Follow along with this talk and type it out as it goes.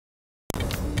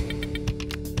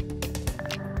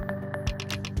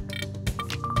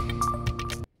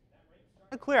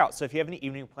clear out. So if you have any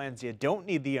evening plans, you don't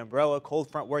need the umbrella. Cold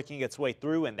front working its way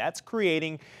through, and that's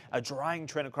creating a drying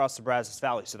trend across the Brazos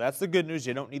Valley. So that's the good news.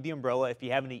 You don't need the umbrella if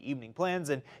you have any evening plans.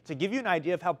 And to give you an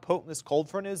idea of how potent this cold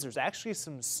front is, there's actually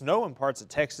some snow in parts of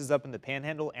Texas up in the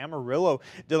Panhandle. Amarillo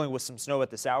dealing with some snow at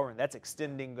this hour, and that's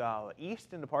extending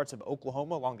east into parts of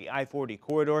Oklahoma along the I-40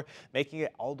 corridor, making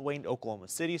it all the way into Oklahoma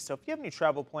City. So if you have any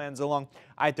travel plans along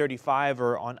I-35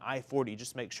 or on I-40,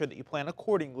 just make sure that you plan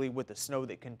accordingly with the snow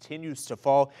that continues to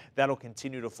fall. That'll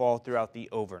continue to fall throughout the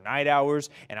overnight hours,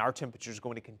 and our temperature is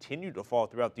going to continue to fall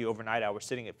throughout the overnight hours,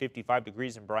 sitting at 55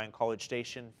 degrees in Bryan College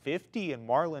Station, 50 in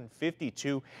Marlin,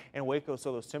 52 in Waco.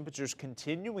 So those temperatures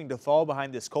continuing to fall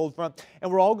behind this cold front,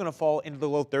 and we're all going to fall into the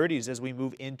low 30s as we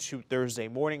move into Thursday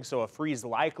morning. So a freeze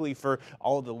likely for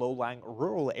all of the low-lying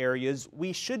rural areas.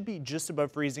 We should be just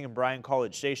above freezing in Bryan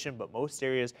College Station, but most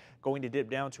areas going to dip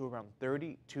down to around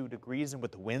 32 degrees, and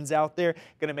with the winds out there,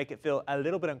 going to make it feel a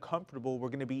little bit uncomfortable. We're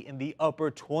going to be in the upper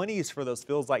 20s for those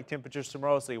feels-like temperatures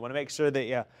tomorrow, so you want to make sure that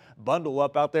you bundle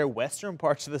up out there. Western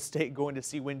parts of the state going to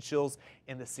see wind chills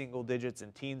in the single digits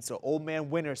and teens. So old man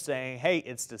winter saying, hey,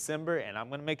 it's December, and I'm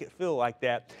going to make it feel like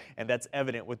that, and that's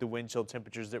evident with the wind chill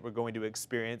temperatures that we're going to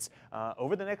experience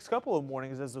over the next couple of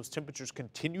mornings as those temperatures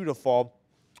continue to fall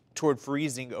toward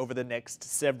freezing over the next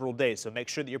several days. So make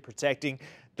sure that you're protecting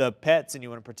the pets, and you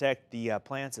want to protect the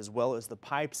plants as well as the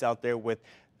pipes out there with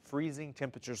freezing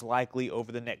temperatures likely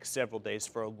over the next several days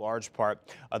for a large part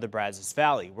of the Brazos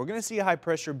Valley. We're going to see a high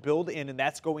pressure build in, and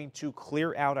that's going to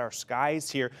clear out our skies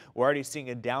here. We're already seeing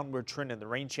a downward trend in the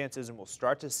rain chances, and we'll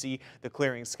start to see the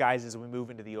clearing skies as we move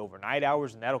into the overnight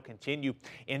hours, and that'll continue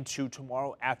into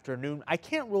tomorrow afternoon. I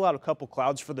can't rule out a couple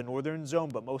clouds for the northern zone,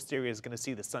 but most areas going to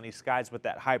see the sunny skies with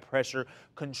that high pressure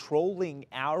controlling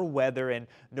our weather, and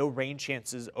no rain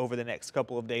chances over the next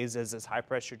couple of days as this high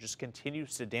pressure just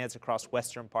continues to dance across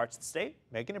western parts of the state,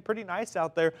 making it pretty nice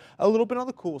out there. A little bit on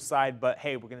the cool side, but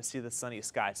hey, we're going to see the sunny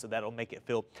sky, so that'll make it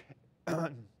feel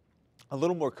a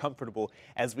little more comfortable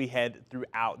as we head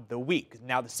throughout the week.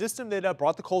 Now, the system that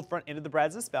brought the cold front into the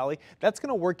Brazos Valley, that's going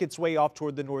to work its way off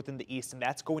toward the north and the east, and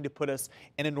that's going to put us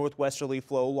in a northwesterly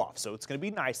flow aloft. So it's going to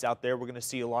be nice out there. We're going to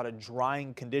see a lot of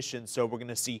drying conditions, so we're going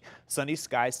to see sunny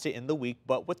skies to end the week.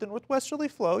 But with the northwesterly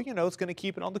flow, you know, it's going to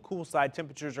keep it on the cool side.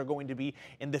 Temperatures are going to be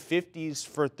in the 50s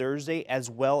for Thursday as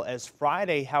well as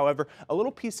Friday. However, a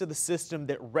little piece of the system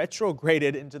that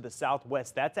retrograded into the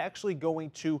southwest, that's actually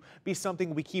going to be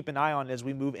something we keep an eye on as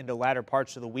we move into latter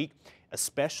parts of the week,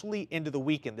 especially into the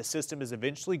weekend. The system is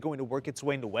eventually going to work its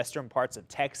way into western parts of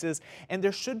Texas, and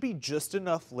there should be just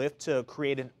enough lift to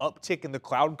create an uptick in the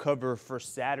cloud cover for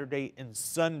Saturday and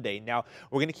Sunday. Now,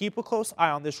 we're going to keep a close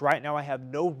eye on this. Right now, I have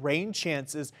no rain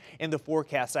chances in the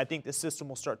forecast. I think the system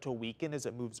will start to weaken as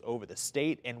it moves over the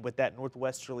state, and with that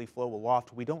northwesterly flow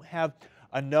aloft, we don't have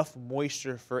enough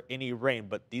moisture for any rain,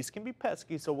 but these can be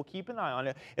pesky, so we'll keep an eye on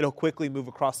it. It'll quickly move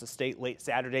across the state late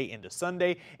Saturday into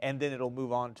Sunday, and then it'll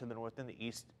move on to the north and the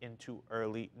east into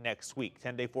early next week.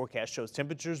 10-day forecast shows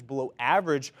temperatures below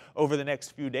average over the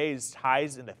next few days,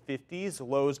 highs in the 50s,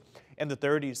 lows in the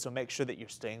 30s, so make sure that you're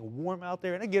staying warm out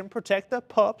there. And again, protect the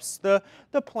pups, the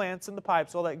plants and the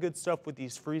pipes, all that good stuff with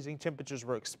these freezing temperatures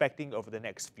we're expecting over the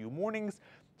next few mornings.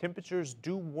 Temperatures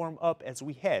do warm up as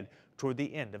we head toward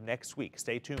the end of next week.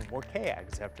 Stay tuned. More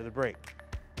KAGS after the break.